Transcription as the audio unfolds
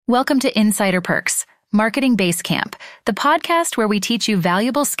Welcome to Insider Perks, Marketing Basecamp, the podcast where we teach you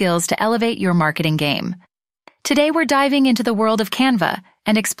valuable skills to elevate your marketing game. Today we're diving into the world of Canva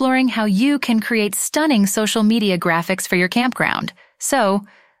and exploring how you can create stunning social media graphics for your campground. So,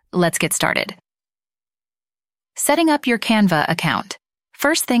 let's get started. Setting up your Canva account.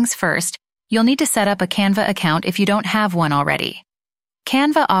 First things first, you'll need to set up a Canva account if you don't have one already.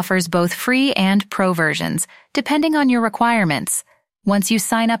 Canva offers both free and pro versions, depending on your requirements. Once you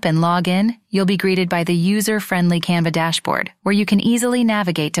sign up and log in, you'll be greeted by the user-friendly Canva dashboard, where you can easily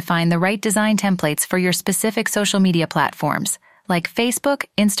navigate to find the right design templates for your specific social media platforms, like Facebook,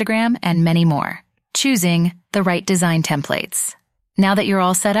 Instagram, and many more. Choosing the right design templates. Now that you're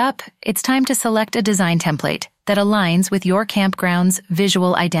all set up, it's time to select a design template that aligns with your campground's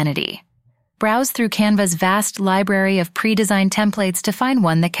visual identity. Browse through Canva's vast library of pre-designed templates to find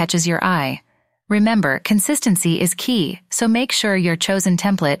one that catches your eye. Remember, consistency is key, so make sure your chosen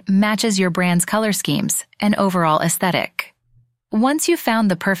template matches your brand's color schemes and overall aesthetic. Once you've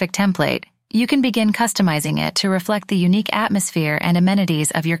found the perfect template, you can begin customizing it to reflect the unique atmosphere and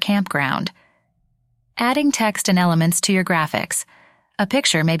amenities of your campground. Adding text and elements to your graphics. A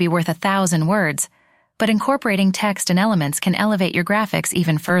picture may be worth 1,000 words, but incorporating text and elements can elevate your graphics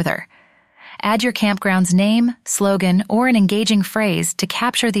even further. Add your campground's name, slogan, or an engaging phrase to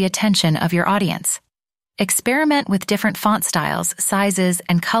capture the attention of your audience. Experiment with different font styles, sizes,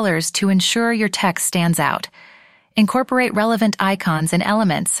 and colors to ensure your text stands out. Incorporate relevant icons and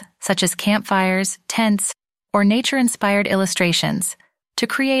elements, such as campfires, tents, or nature-inspired illustrations, to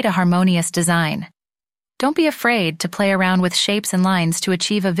create a harmonious design. Don't be afraid to play around with shapes and lines to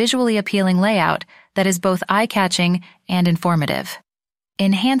achieve a visually appealing layout that is both eye-catching and informative.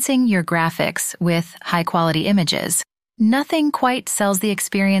 Enhancing your graphics with high-quality images. Nothing quite sells the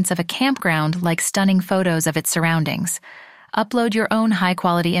experience of a campground like stunning photos of its surroundings. Upload your own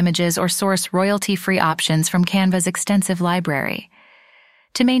high-quality images or source royalty-free options from Canva's extensive library.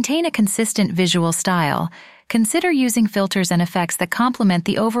 To maintain a consistent visual style, consider using filters and effects that complement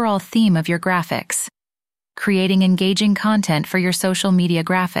the overall theme of your graphics. Creating engaging content for your social media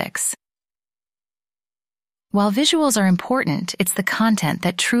graphics. While visuals are important, it's the content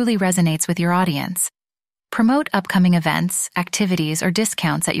that truly resonates with your audience. Promote upcoming events, activities, or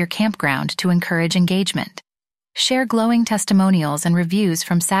discounts at your campground to encourage engagement. Share glowing testimonials and reviews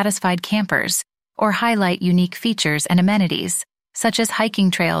from satisfied campers, or highlight unique features and amenities, such as hiking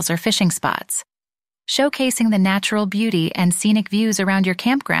trails or fishing spots. Showcasing the natural beauty and scenic views around your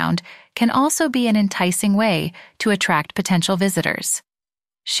campground can also be an enticing way to attract potential visitors.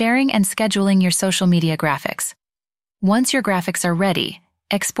 Sharing and scheduling your social media graphics. Once your graphics are ready,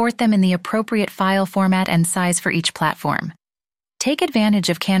 export them in the appropriate file format and size for each platform. Take advantage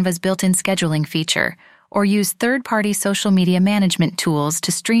of Canva's built-in scheduling feature, or use third-party social media management tools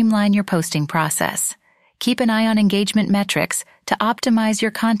to streamline your posting process. Keep an eye on engagement metrics to optimize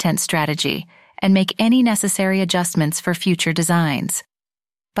your content strategy and make any necessary adjustments for future designs.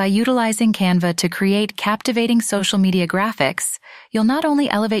 By utilizing Canva to create captivating social media graphics, you'll not only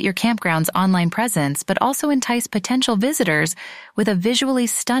elevate your campground's online presence, but also entice potential visitors with a visually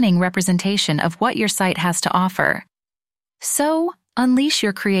stunning representation of what your site has to offer. So, unleash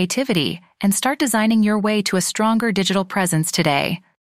your creativity and start designing your way to a stronger digital presence today.